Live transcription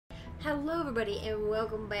Hello everybody and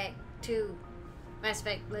welcome back to Mass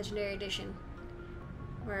Effect Legendary Edition,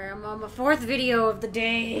 where I'm on my 4th video of the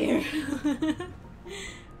day. I'm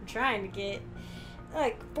trying to get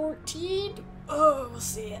like 14. Oh, we'll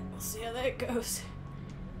see it. We'll see how that goes.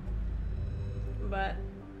 But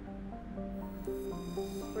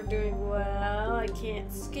we're doing well. I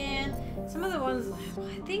can't scan. Some of the ones,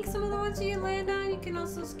 I think some of the ones you land on you can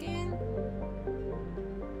also scan.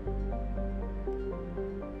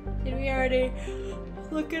 Did we already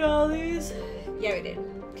look at all these? Yeah, we did.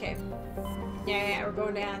 Okay. Yeah, we're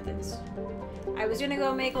going to Athens. I was gonna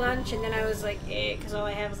go make lunch, and then I was like, because all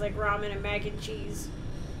I have is like ramen and mac and cheese.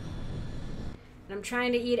 And I'm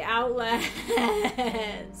trying to eat out less.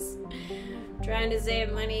 Trying to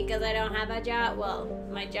save money because I don't have a job. Well,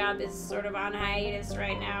 my job is sort of on hiatus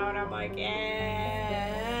right now, and I'm like,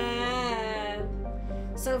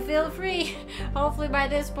 So feel free, hopefully by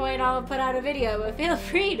this point I'll put out a video, but feel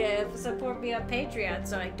free to support me on Patreon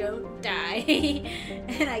so I don't die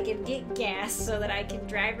and I can get gas so that I can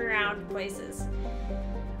drive around places.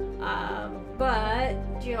 But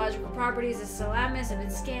geological properties of Salamis have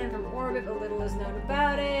been scanned from orbit, but little is known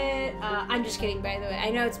about it. I'm just kidding, by the way.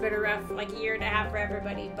 I know it's been a rough like year and a half for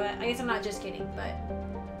everybody, but I guess I'm not just kidding, but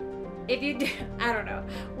if you do, I don't know,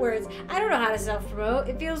 words. I don't know how to self-promote.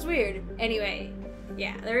 It feels weird. Anyway.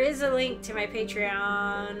 Yeah, there is a link to my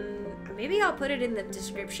Patreon. Maybe I'll put it in the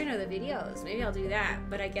description of the videos. Maybe I'll do that,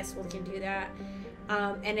 but I guess we can do that.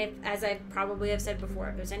 And if, as I probably have said before,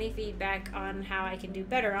 if there's any feedback on how I can do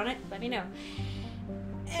better on it, let me know.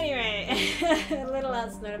 Anyway, little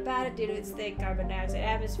else known about it. Due to its thick carbon dioxide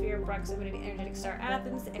atmosphere and proximity to energetic star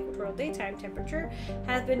Athens, the equatorial daytime temperature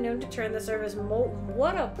has been known to turn the surface molten.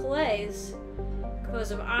 What a place!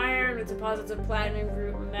 Composed of iron with deposits of platinum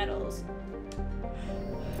group metals.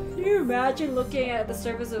 Can you imagine looking at the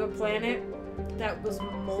surface of a planet that was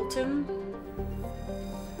molten?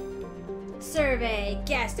 Survey.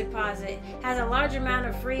 Gas deposit. Has a large amount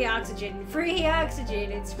of free oxygen. Free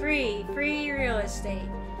oxygen. It's free. Free real estate.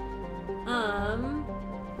 I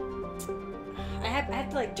have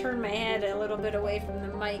to like turn my head a little bit away from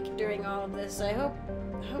the mic during all of this. So I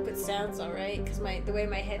hope it sounds alright because the way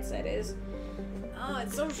my headset is. Oh,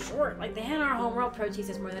 it's so short. Like the Hanar homeworld protein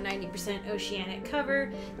has more than 90% oceanic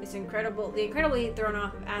cover. The incredible heat thrown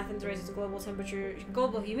off of Athens raises global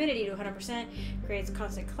humidity to 100%, creates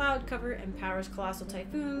constant cloud cover, and powers colossal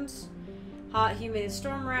typhoons. Hot, humid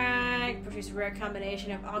storm rag produces a rare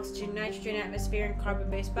combination of oxygen, nitrogen, atmosphere, and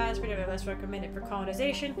carbon-based biosphere, nevertheless recommended for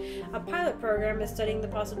colonization. A pilot program is studying the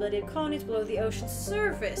possibility of colonies below the ocean's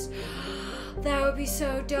surface. That would be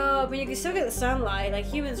so dope. I mean, you can still get the sunlight. Like,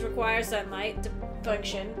 humans require sunlight to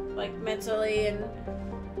function, like, mentally and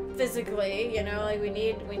physically, you know? Like, we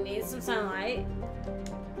need some sunlight.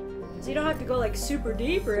 So you don't have to go, like, super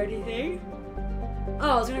deep or anything. Oh,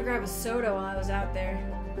 I was gonna grab a soda while I was out there.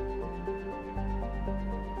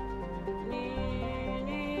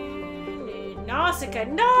 Nausicaa!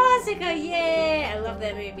 Nausicaa! Yeah! I love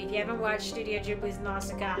that movie. If you haven't watched Studio Ghibli's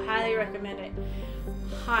Nausicaa, I highly recommend it.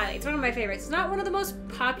 Highly. It's one of my favorites. It's not one of the most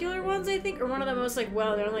popular ones, I think, or one of the most, like,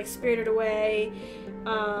 well-known, like, Spirited Away,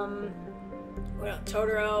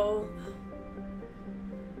 Totoro.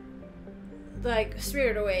 Like,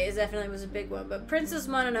 Spirited Away was a big one, but Princess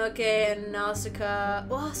Mononoke and Nausicaa,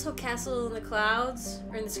 well, also Castle in the Clouds,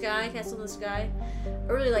 or in the Sky, Castle in the Sky.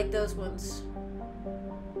 I really like those ones.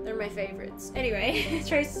 They're my favorites. Anyway,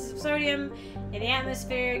 traces of sodium in the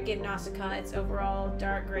atmosphere give Nausicaa its overall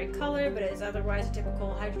dark gray color, but it is otherwise a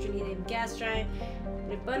typical hydrogen-helium gas giant.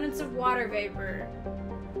 An abundance of water vapor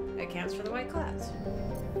accounts for the white clouds.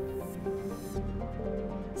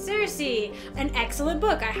 Circe, an excellent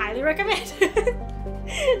book. I highly recommend.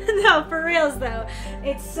 No, for reals though.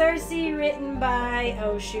 It's Circe written by,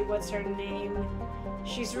 oh shoot, what's her name?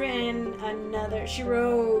 She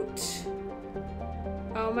wrote...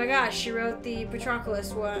 Oh my gosh, she wrote the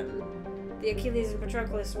Patroclus one. The Achilles and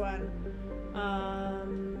Patroclus one.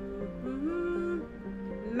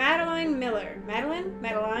 Madeline Miller. Madeline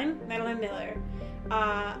Miller.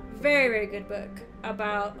 Very, very good book.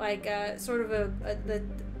 About, like, sort of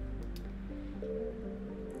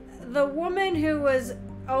the woman who was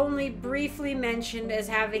only briefly mentioned as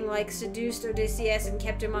having, like, seduced Odysseus and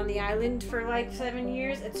kept him on the island for, like, 7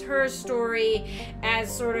 years. It's her story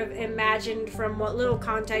as sort of imagined from what little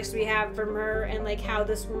context we have from her, and, like, how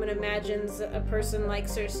this woman imagines a person like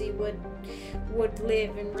Circe would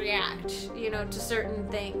live and react, you know, to certain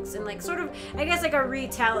things. And, like, sort of, I guess, like a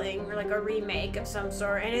retelling or, like, a remake of some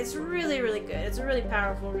sort. And it's really, really good. It's a really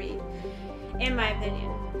powerful read, in my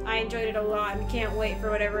opinion. I enjoyed it a lot and can't wait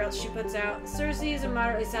for whatever else she puts out. Cersei is a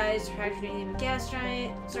moderately sized hydrogen gas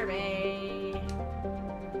giant. Survey.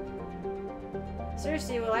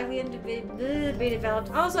 Cersei will likely be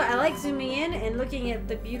developed. Also, I like zooming in and looking at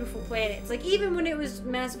the beautiful planets. Like, even when it was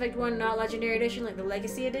Mass Effect 1 not Legendary Edition, like the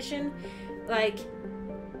Legacy Edition, like,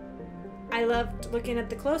 I loved looking at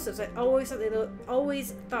the close-ups. I always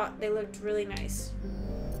thought they looked really nice.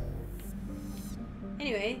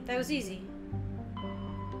 Anyway, that was easy.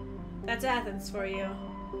 That's Athens for you.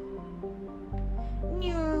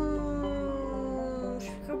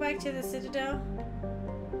 Should we go back to the Citadel?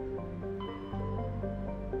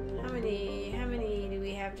 How many do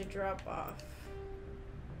we have to drop off?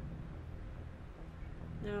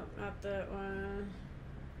 Nope, not that one.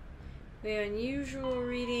 We have unusual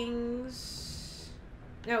readings.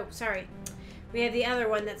 No, sorry. We have the other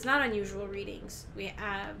one that's not unusual readings. We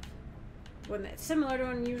have one that's similar to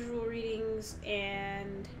unusual readings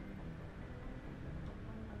and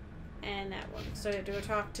that one. So we have to go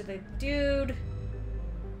talk to the dude,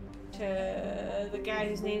 to the guy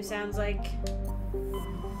whose name sounds like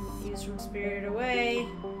he's from Spirited Away,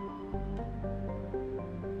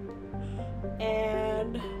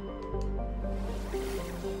 and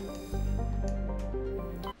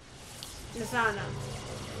Nasana.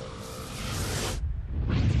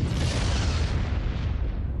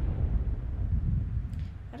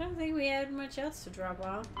 I don't think we had much else to drop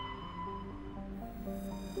off.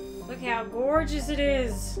 Look how gorgeous it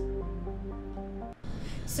is!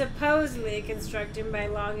 Supposedly constructed by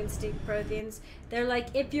long and steep Protheans. They're like,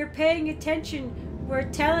 if you're paying attention, we're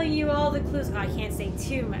telling you all the clues. Oh, I can't say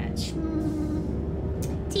too much.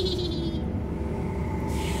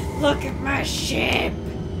 Look at my ship!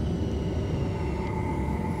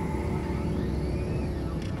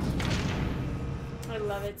 I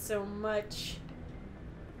love it so much.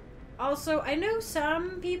 Also, I know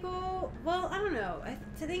some people, well, I don't know. I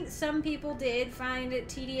think some people did find it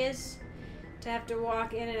tedious to have to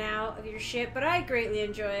walk in and out of your ship, but I greatly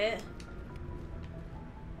enjoy it.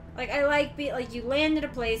 Like, I like you land at a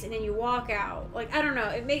place and then you walk out. Like, I don't know,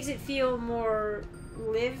 it makes it feel more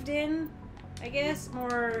lived in, I guess.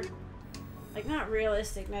 More, like, not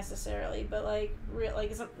realistic necessarily, but like,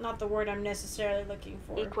 it's not the word I'm necessarily looking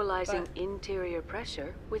for. Equalizing interior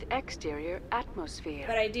pressure with exterior atmosphere.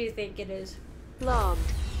 But I do think it is. Logged.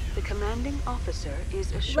 The commanding officer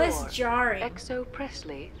is ashore. Less jarring. Exo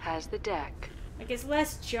Presley has the deck. Like, it's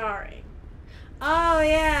less jarring. Oh,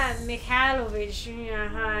 yeah, Mikhailovich. Yeah,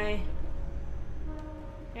 hi.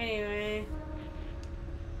 Anyway.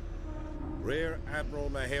 Rear Admiral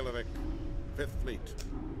Mihailovic, 5th Fleet.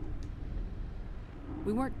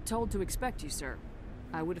 We weren't told to expect you, sir.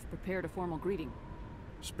 I would have prepared a formal greeting.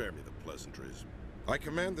 Spare me the pleasantries. I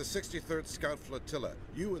command the 63rd Scout Flotilla.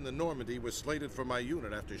 You and the Normandy were slated for my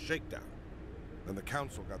unit after shakedown. Then the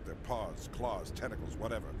Council got their paws, claws, tentacles,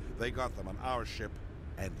 whatever. They got them on our ship,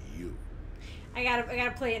 and you. I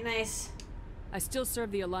gotta play it nice. I still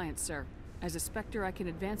serve the Alliance, sir. As a Spectre, I can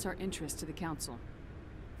advance our interests to the Council.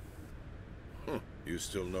 You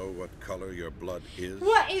still know what color your blood is?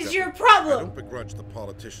 What is your I problem? don't begrudge the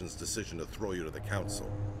politician's decision to throw you to the Council.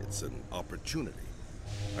 It's an opportunity.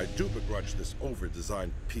 I do begrudge this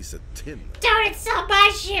over-designed piece of tin. Don't insult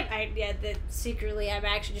my ship! Secretly, I'm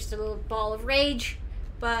actually just a little ball of rage.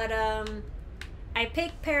 But, I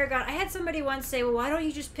picked Paragon. I had somebody once say, well, why don't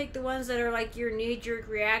you just pick the ones that are, like, your knee-jerk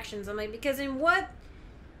reactions? I'm like, because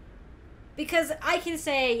I can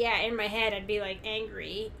say, yeah, in my head, I'd be, like,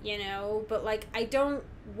 angry, you know? But, like, I don't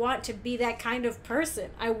want to be that kind of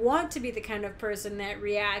person. I want to be the kind of person that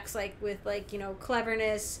reacts, like, with, like, you know,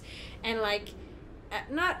 cleverness and, like,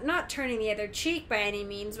 not turning the other cheek by any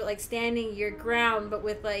means, but, like, standing your ground, but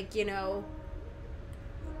with, like, you know,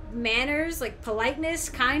 manners, like, politeness,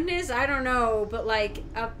 kindness, I don't know, but, like,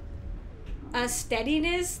 a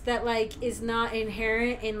steadiness that, like, is not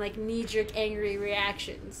inherent in, like, knee-jerk angry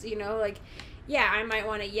reactions, you know? Like, yeah, I might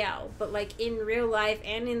want to yell, but, like, in real life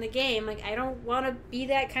and in the game, like, I don't want to be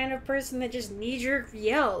that kind of person that just knee-jerk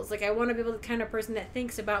yells. Like, I want to be the kind of person that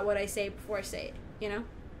thinks about what I say before I say it, you know?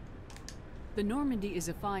 The Normandy is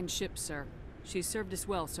a fine ship, sir. She's served us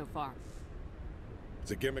well so far.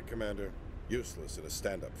 It's a gimmick, Commander. Useless in a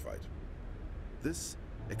stand-up fight. This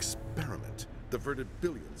experiment diverted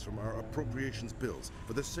billions from our appropriations bills.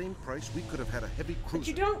 For the same price, we could have had a heavy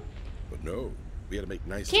cruiser. But you don't... But no, we had to make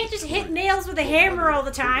nice... Can't just hit nails with a hammer all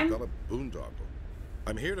the time. Boondoggle.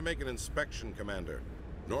 I'm here to make an inspection, Commander.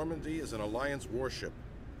 Normandy is an Alliance warship.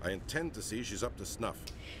 I intend to see she's up to snuff.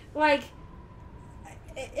 Like...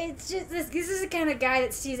 It's just this is the kind of guy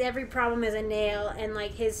that sees every problem as a nail and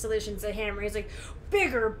like his solution's a hammer. He's like,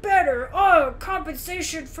 bigger, better, oh,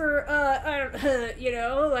 compensation for, you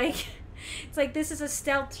know, like, it's like, this is a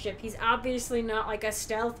stealth ship. He's obviously not, like, a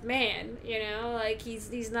stealth man, you know, like,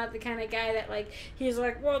 he's not the kind of guy that, like, he's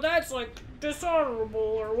like, well, that's, like, dishonorable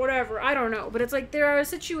or whatever, I don't know, but it's like, there are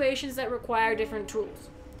situations that require different tools.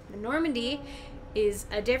 The Normandy is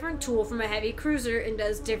a different tool from a heavy cruiser and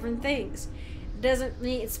does different things. Doesn't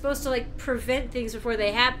mean it's supposed to like prevent things before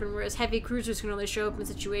they happen, whereas heavy cruisers can only show up in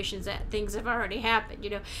situations that things have already happened, you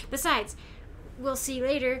know. Besides, we'll see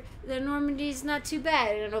later, the Normandy's not too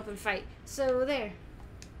bad in an open fight. So there.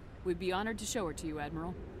 We'd be honored to show her to you,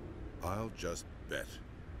 Admiral. I'll just bet.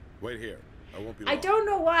 Wait here. I won't be long. I don't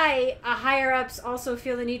know why higher-ups also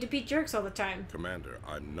feel the need to beat jerks all the time. Commander,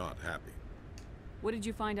 I'm not happy. What did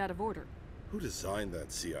you find out of order? Who designed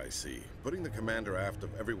that CIC? Putting the commander aft of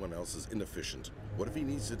everyone else is inefficient. What if he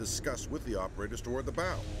needs to discuss with the operators toward the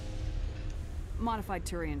bow? Modified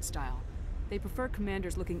Turian style. They prefer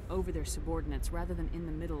commanders looking over their subordinates rather than in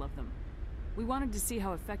the middle of them. We wanted to see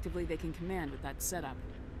how effectively they can command with that setup.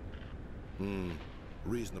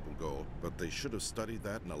 Reasonable goal, but they should have studied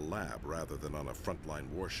that in a lab rather than on a frontline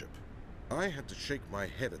warship. I had to shake my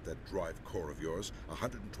head at that drive core of yours.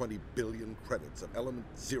 120 billion credits of element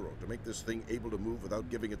 0 to make this thing able to move without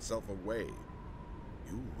giving itself away.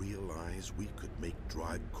 You realize we could make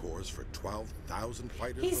drive cores for 12,000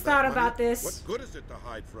 fighters? He's for that thought money? about this. What good is it to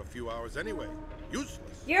hide for a few hours anyway?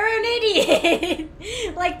 Useless. You're an idiot!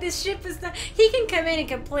 Like, this ship is not... He can come in and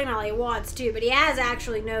complain all he wants, too, but he has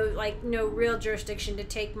actually no real jurisdiction to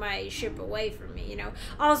take my ship away from me, you know?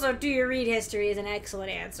 Also, do you read history is an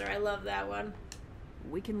excellent answer. I love that one.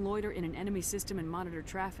 We can loiter in an enemy system and monitor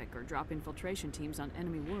traffic, or drop infiltration teams on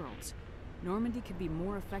enemy worlds. Normandy could be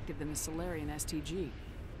more effective than the Solarian STG.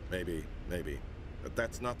 Maybe. But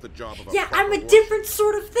that's not the job of a Yeah, proper I'm a warship. different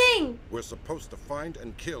sort of thing! We're supposed to find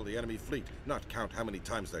and kill the enemy fleet, not count how many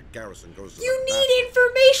times their garrison goes to You the need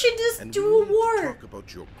information to and do we a need to war! talk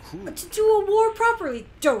about your crew. To do a war properly.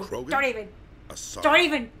 Don't Krogan? even. Aside. Don't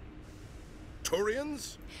even.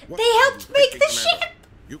 Turians? What They are helped you make thinking, the Commander? ship!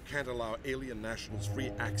 You can't allow alien nationals free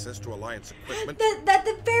access to Alliance equipment.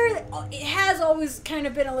 It has always kind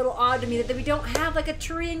of been a little odd to me that we don't have like a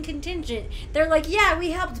Turian contingent. They're like, yeah,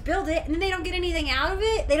 we helped build it, and then they don't get anything out of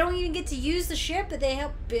it. They don't even get to use the ship that they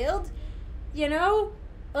helped build. You know?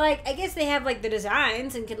 Like, I guess they have like the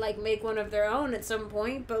designs and can like make one of their own at some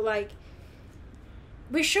point, but like,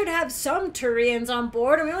 we should have some Turians on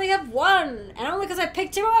board, and we only have one. And only because I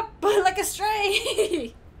picked him up like a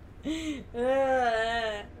stray.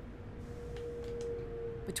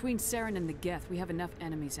 Between Saren and the Geth, we have enough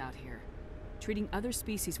enemies out here. Treating other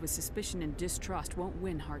species with suspicion and distrust won't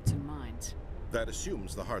win hearts and minds. That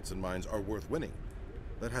assumes the hearts and minds are worth winning.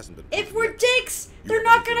 That hasn't been If proven we're yet. dicks, You they're have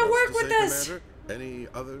not anything gonna else work to with say, us. Commander? Any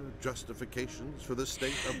other justifications for the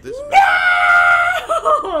state of this?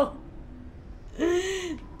 No!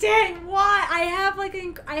 Dang, why? I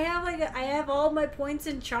have all my points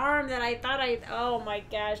in charm that I thought oh my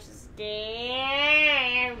gosh,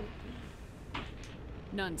 damn.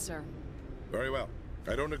 None, sir. Very well.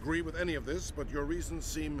 I don't agree with any of this, but your reasons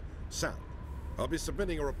seem sound. I'll be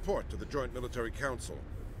submitting a report to the Joint Military Council.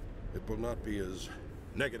 It will not be as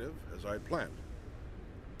negative as I planned.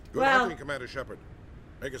 Good hunting, Commander Shepard.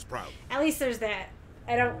 Make us proud. At least there's that.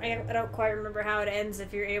 I don't quite remember how it ends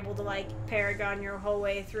if you're able to like Paragon your whole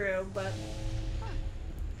way through, but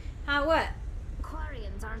how what?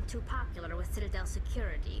 Quarians aren't too popular with Citadel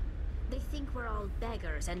security. They think we're all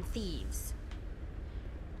beggars and thieves.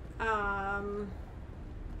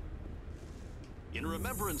 In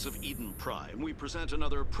remembrance of Eden Prime, we present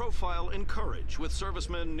another profile in courage with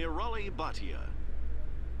serviceman Nirali Bhatia.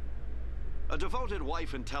 A devoted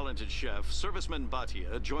wife and talented chef, Serviceman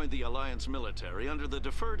Bhatia joined the Alliance military under the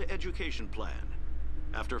Deferred Education Plan.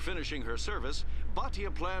 After finishing her service,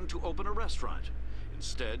 Bhatia planned to open a restaurant.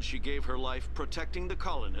 Instead, she gave her life protecting the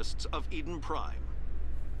colonists of Eden Prime.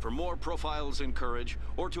 For more profiles in courage,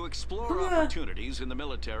 or to explore opportunities in the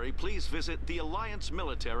military, please visit the Alliance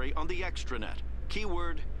military on the extranet.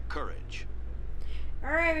 Keyword, courage.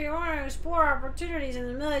 Alright, if you want to explore opportunities in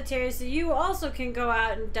the military so you also can go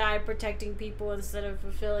out and die protecting people instead of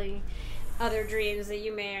fulfilling other dreams that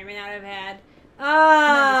you may or may not have had.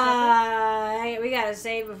 We gotta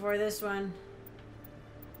save before this one.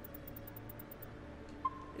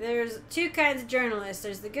 There's two kinds of journalists.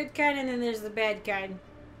 There's the good kind and then there's the bad kind.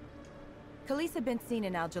 Khaleesa been seen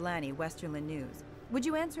in Al-Jalani, Westerland News. Would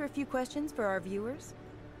you answer a few questions for our viewers?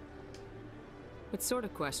 What sort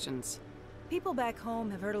of questions? People back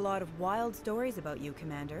home have heard a lot of wild stories about you,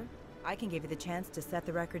 Commander. I can give you the chance to set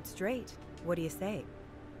the record straight. What do you say?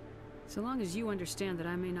 So long as you understand that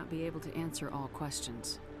I may not be able to answer all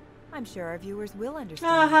questions. I'm sure our viewers will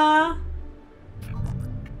understand. Uh-huh.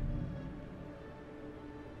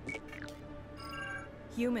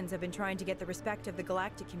 Humans have been trying to get the respect of the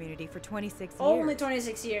galactic community for 26 years. Only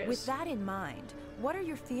 26 years. With that in mind, what are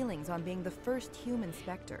your feelings on being the first human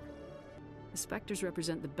Spectre? The Spectres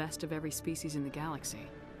represent the best of every species in the galaxy.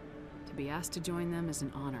 To be asked to join them is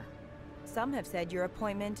an honor. Some have said your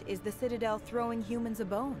appointment is the Citadel throwing humans a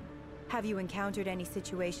bone. Have you encountered any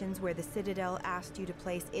situations where the Citadel asked you to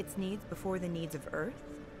place its needs before the needs of Earth?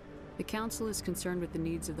 The Council is concerned with the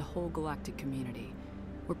needs of the whole galactic community.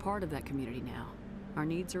 We're part of that community now. Our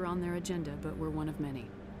needs are on their agenda, but we're one of many.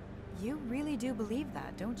 You really do believe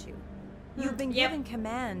that, don't you? You've been Yep. given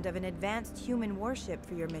command of an advanced human warship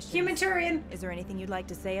for your mission. Humanitarian. Is there anything you'd like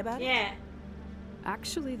to say about it? Yeah.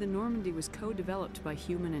 Actually, the Normandy was co-developed by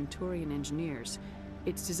human and Turian engineers.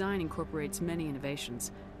 Its design incorporates many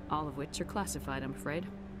innovations, all of which are classified, I'm afraid.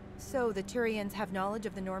 So the Turians have knowledge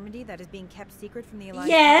of the Normandy that is being kept secret from the Alliance?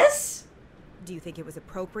 Yes. Do you think it was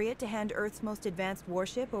appropriate to hand Earth's most advanced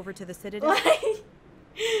warship over to the Citadel?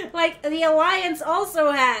 Like the Alliance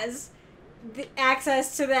also has the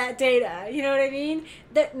access to that data. You know what I mean?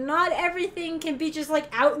 That not everything can be just like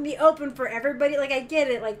out in the open for everybody. Like I get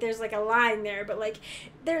it. Like there's like a line there, but like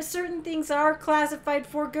there's certain things are classified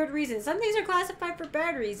for good reasons. Some things are classified for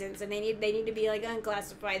bad reasons, and they need to be like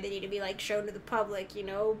unclassified. They need to be like shown to the public. You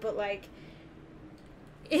know, but like.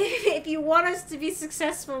 If you want us to be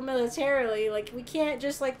successful militarily, like, we can't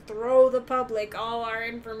just, like, throw the public all our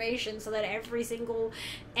information so that every single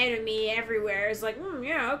enemy everywhere is like,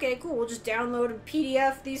 yeah, okay, cool, we'll just download and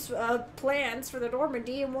PDF these plans for the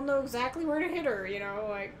Normandy and we'll know exactly where to hit her, you know,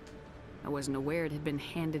 like... I wasn't aware it had been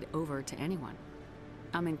handed over to anyone.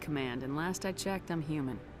 I'm in command, and last I checked, I'm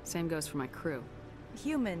human. Same goes for my crew.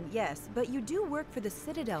 Human, yes, but you do work for the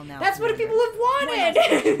Citadel now. That's what Commander. people have One last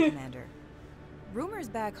wanted! question, Commander. Rumors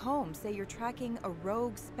back home say you're tracking a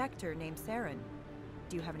rogue Spectre named Saren.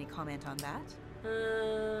 Do you have any comment on that?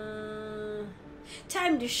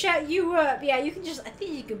 Time to shut you up. Yeah, you can just... I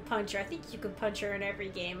think you can punch her. I think you can punch her in every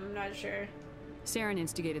game. I'm not sure. Saren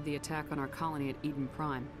instigated the attack on our colony at Eden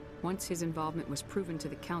Prime. Once his involvement was proven to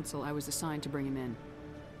the Council, I was assigned to bring him in.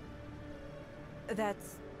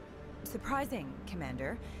 That's surprising,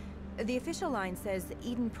 Commander. The official line says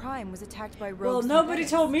Eden Prime was attacked by rogue Well, nobody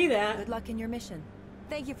synthetics. told me that. Good luck in your mission.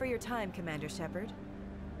 Thank you for your time, Commander Shepard.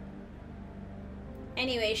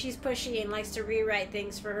 Anyway, she's pushy and likes to rewrite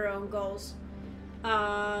things for her own goals.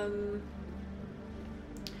 Let's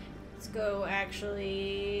go,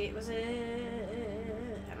 actually... Was it...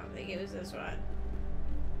 I don't think it was this one.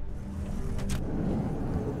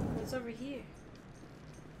 What's over here?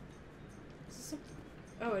 Is this a...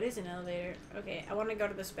 Oh, it is an elevator. Okay, I want to go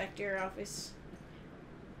to the Spectre office.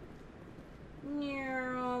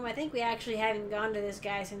 No, I think we actually haven't gone to this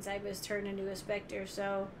guy since I was turned into a Spectre,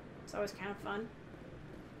 so it's always kind of fun.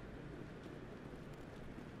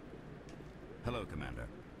 Hello, Commander.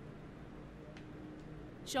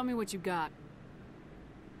 Show me what you got.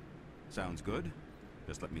 Sounds good.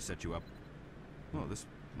 Just let me set you up. Oh, this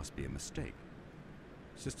must be a mistake.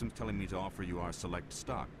 System's telling me to offer you our select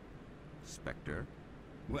stock. Spectre?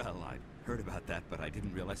 Well, I heard about that, but I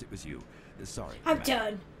didn't realize it was you. Sorry, I'm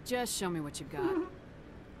Commander. done. Just show me what you got.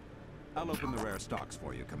 I'll open the rare stocks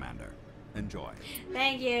for you, Commander. Enjoy.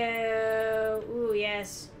 Thank you. Ooh,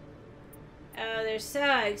 yes. Oh, they're so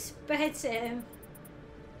expensive.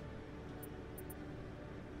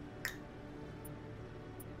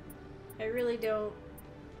 I really don't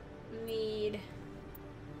need...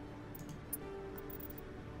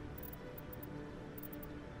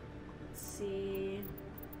 Let's see...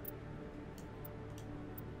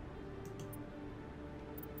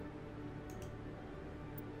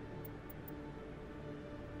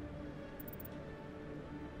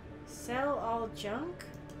 Sell all junk?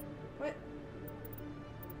 What?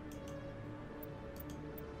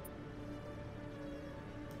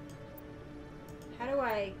 How do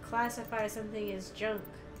I classify something as junk?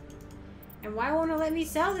 And why won't it let me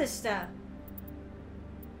sell this stuff?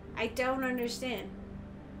 I don't understand.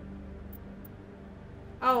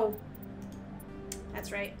 Oh.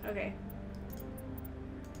 That's right. Okay.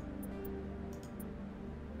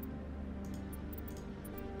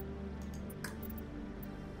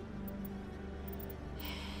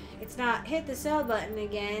 It's not hit the sell button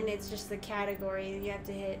again, it's just the category you have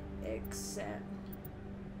to hit accept.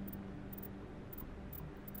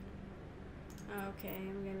 Okay,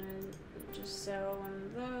 I'm gonna just sell one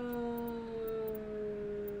of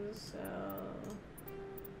those. So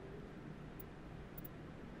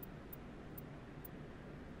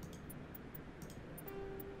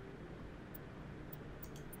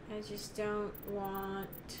I just don't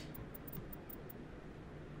want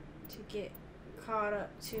to get caught up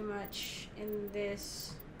too much in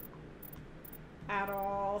this at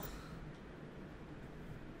all.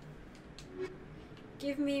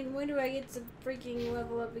 Give me, when do I get to freaking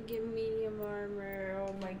level up and get medium armor?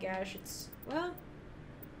 Oh my gosh, it's, well,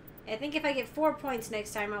 I think if I get 4 points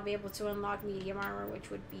next time, I'll be able to unlock medium armor, which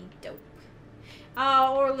would be dope.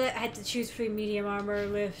 Oh, or I had to choose between medium armor or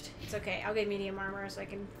lift. It's okay, I'll get medium armor so I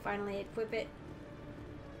can finally equip it.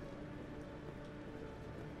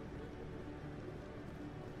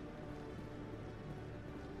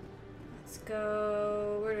 Let's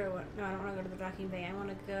go, where do I want, no, I don't want to go to the docking bay. I want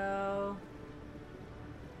to go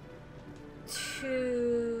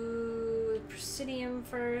to Presidium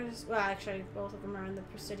first. Well, actually, both of them are in the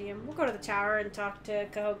Presidium. We'll go to the tower and talk to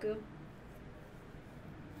Kahoku.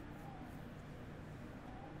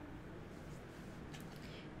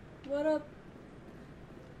 What up?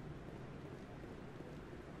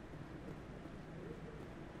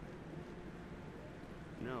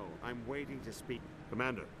 No, I'm waiting to speak.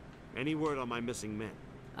 Commander, any word on my missing men?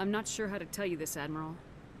 I'm not sure how to tell you this, Admiral.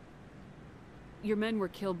 Your men were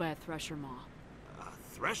killed by a thresher maw. A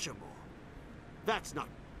thresher maw? That's not...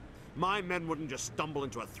 My men wouldn't just stumble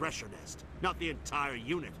into a thresher nest. Not the entire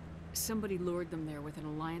unit. Somebody lured them there with an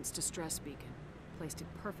Alliance distress beacon. Placed it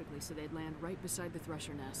perfectly so they'd land right beside the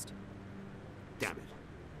thresher nest. Damn it.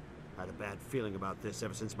 I had a bad feeling about this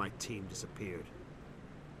ever since my team disappeared.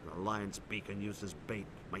 An Alliance beacon used as bait,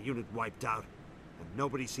 my unit wiped out, and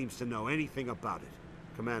nobody seems to know anything about it.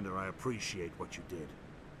 Commander, I appreciate what you did.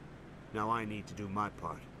 Now I need to do my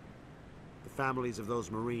part. The families of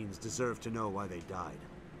those Marines deserve to know why they died.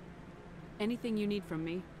 Anything you need from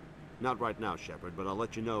me? Not right now, Shepard, but I'll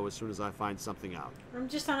let you know as soon as I find something out. I'm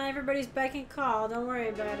just on everybody's beck and call. Don't worry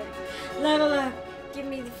about it. Level up. Give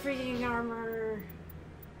me the freaking armor.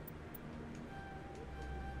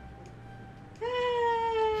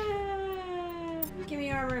 Ah, give me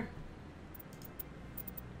armor.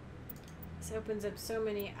 This opens up so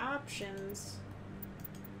many options.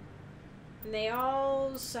 And they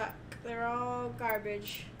all suck. They're all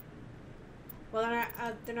garbage. Well,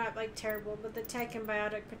 they're not like terrible, but the tech and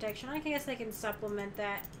biotic protection, I guess I can supplement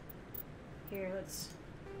that. Here, let's...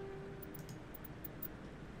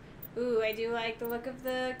 Ooh, I do like the look of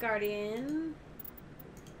the Guardian.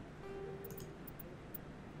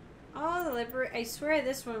 Oh, the Liber... I swear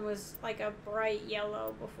this one was like a bright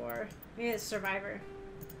yellow before. Maybe it's Survivor.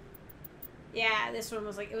 Yeah, this one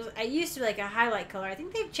was like, it used to be like a highlight color. I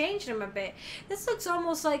think they've changed them a bit. This looks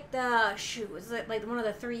almost like the, shoot, was it like one of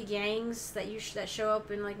the 3 gangs that that show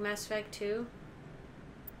up in like Mass Effect 2?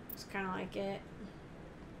 It's kind of like it.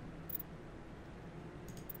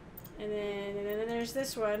 And then there's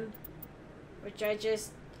this one, which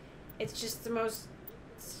it's just the most,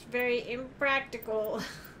 it's very impractical.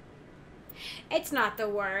 It's not the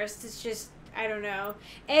worst, it's just, I don't know.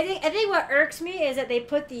 I think what irks me is that they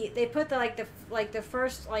put the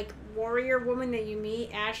first like warrior woman that you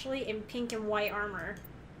meet, Ashley, in pink and white armor.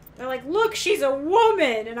 They're like, look, she's a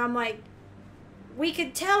woman, and I'm like, we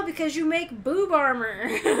could tell because you make boob armor.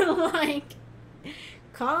 Like,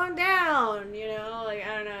 calm down, you know? Like,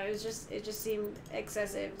 I don't know. It just seemed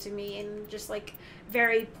excessive to me and just like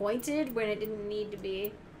very pointed when it didn't need to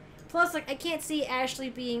be. Plus, like, I can't see Ashley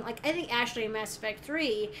being, like, I think Ashley in Mass Effect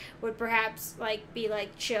 3 would perhaps, like, be,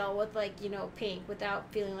 like, chill with, like, you know, pink without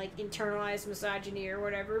feeling, like, internalized misogyny or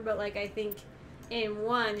whatever. But, like, I think in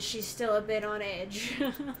 1, she's still a bit on edge.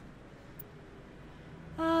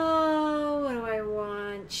 Oh, what do I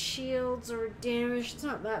want? Shields or damage? It's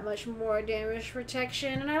not that much more damage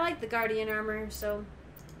protection. And I like the Guardian armor, so...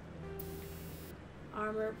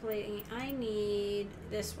 Armor plating. I need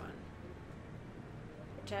this one.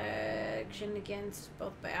 Protection against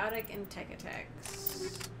both biotic and tech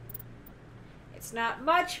attacks. It's not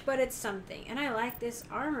much, but it's something. And I like this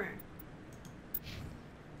armor.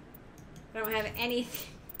 I don't have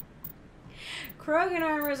anything. Krogan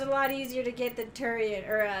armor is a lot easier to get than Turian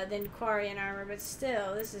or than Quarian armor, but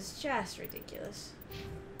still, this is just ridiculous.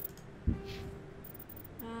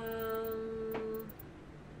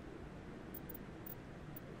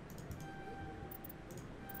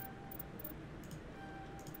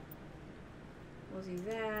 We'll do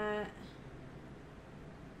that.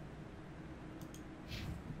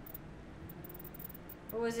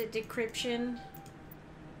 What was it, decryption?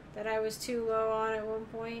 That I was too low on at one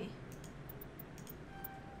point.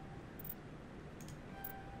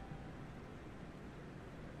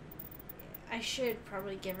 I should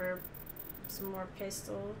probably give her some more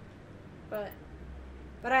pistol, but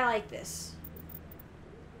I like this.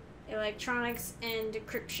 Electronics and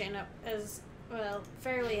decryption up as Well,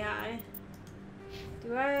 fairly high.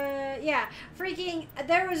 Do I? Yeah. Freaking,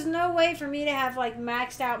 there was no way for me to have, like,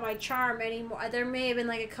 maxed out my charm anymore. There may have been,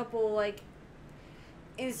 like, a couple, like,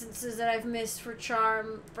 instances that I've missed for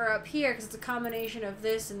charm for up here, because it's a combination of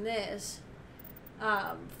this and this.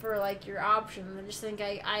 For, like, your option. I just think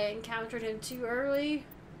I encountered him too early.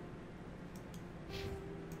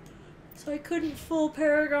 So I couldn't full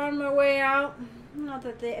Paragon my way out. Not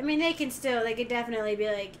that they... I mean, they could definitely be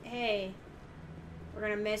like, hey, we're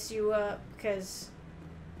gonna mess you up, because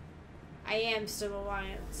I am still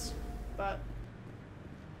Alliance. But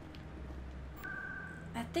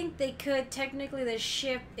I think they could. Technically, the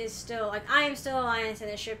ship is still... Like, I am still Alliance,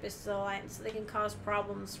 and the ship is still Alliance, so they can cause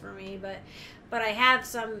problems for me, but I have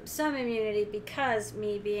some immunity because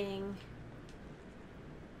me being...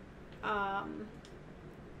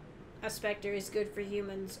 a Spectre is good for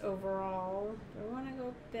humans overall. I want to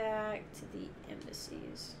go back to the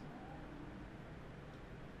embassies.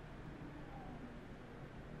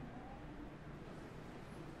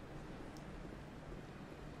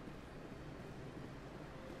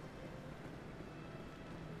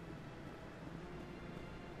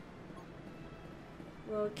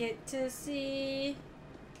 We'll get to see...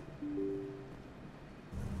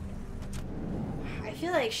 I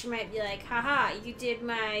feel like she might be like, haha, you did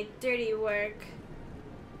my dirty work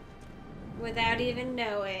without even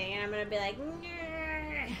knowing. And I'm gonna be like,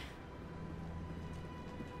 nah.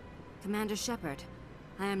 Commander Shepard,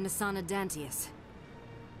 I am Nasana Dantius.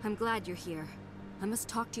 I'm glad you're here. I must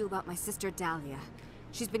talk to you about my sister Dahlia.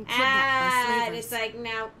 She's been kidnapped by slavers. It's like,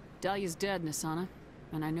 no. Dahlia's dead, Nasana.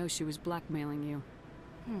 And I know she was blackmailing you.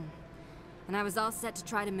 And I was all set to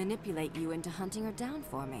try to manipulate you into hunting her down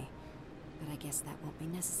for me. But I guess that won't be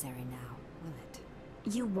necessary now, will it?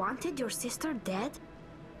 You wanted your sister dead?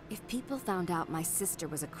 If people found out my sister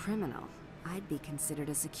was a criminal, I'd be considered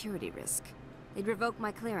a security risk. They'd revoke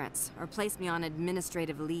my clearance, or place me on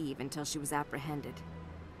administrative leave until she was apprehended.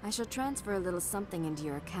 I shall transfer a little something into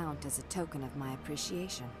your account as a token of my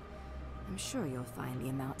appreciation. I'm sure you'll find the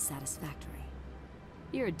amount satisfactory.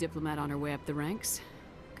 You're a diplomat on her way up the ranks.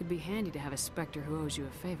 Could be handy to have a Spectre who owes you a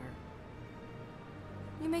favor.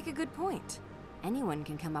 You make a good point. Anyone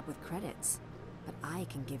can come up with credits, but I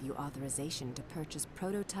can give you authorization to purchase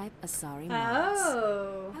prototype Asari mods.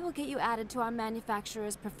 Oh. I will get you added to our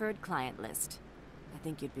manufacturer's preferred client list. I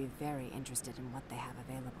think you'd be very interested in what they have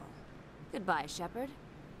available. Goodbye, Shepard.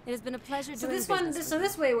 It has been a pleasure doing business with you.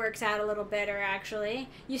 This way works out a little better, actually.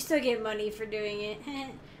 You still get money for doing it.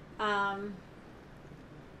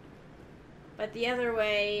 But the other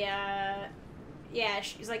way, yeah,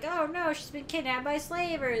 she's like, oh no, she's been kidnapped by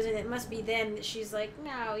slavers, and it must be then that she's like,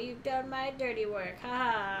 no, you've done my dirty work,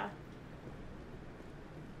 haha.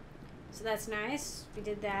 So that's nice. We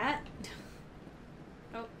did that.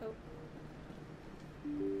 Oh.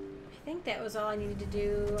 I think that was all I needed to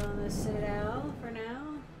do on the Citadel for now.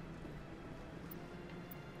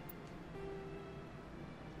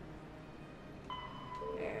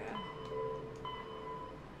 Yeah.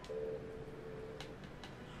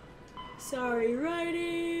 Sorry,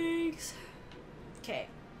 writings. Okay.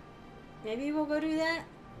 Maybe we'll go do that.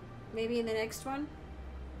 Maybe in the next one.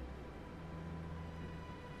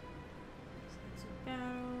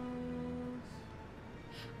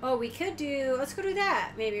 Oh, we could do... Let's go do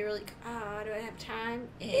that. Maybe really... Oh, do I have time?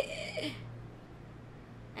 I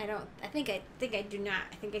don't... I think I do not.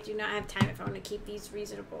 I think I do not have time if I want to keep these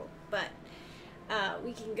reasonable. But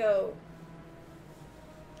we can go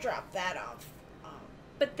drop that off.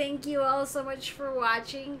 But thank you all so much for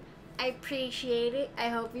watching. I appreciate it. I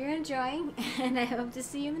hope you're enjoying. And I hope to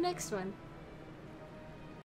see you in the next one.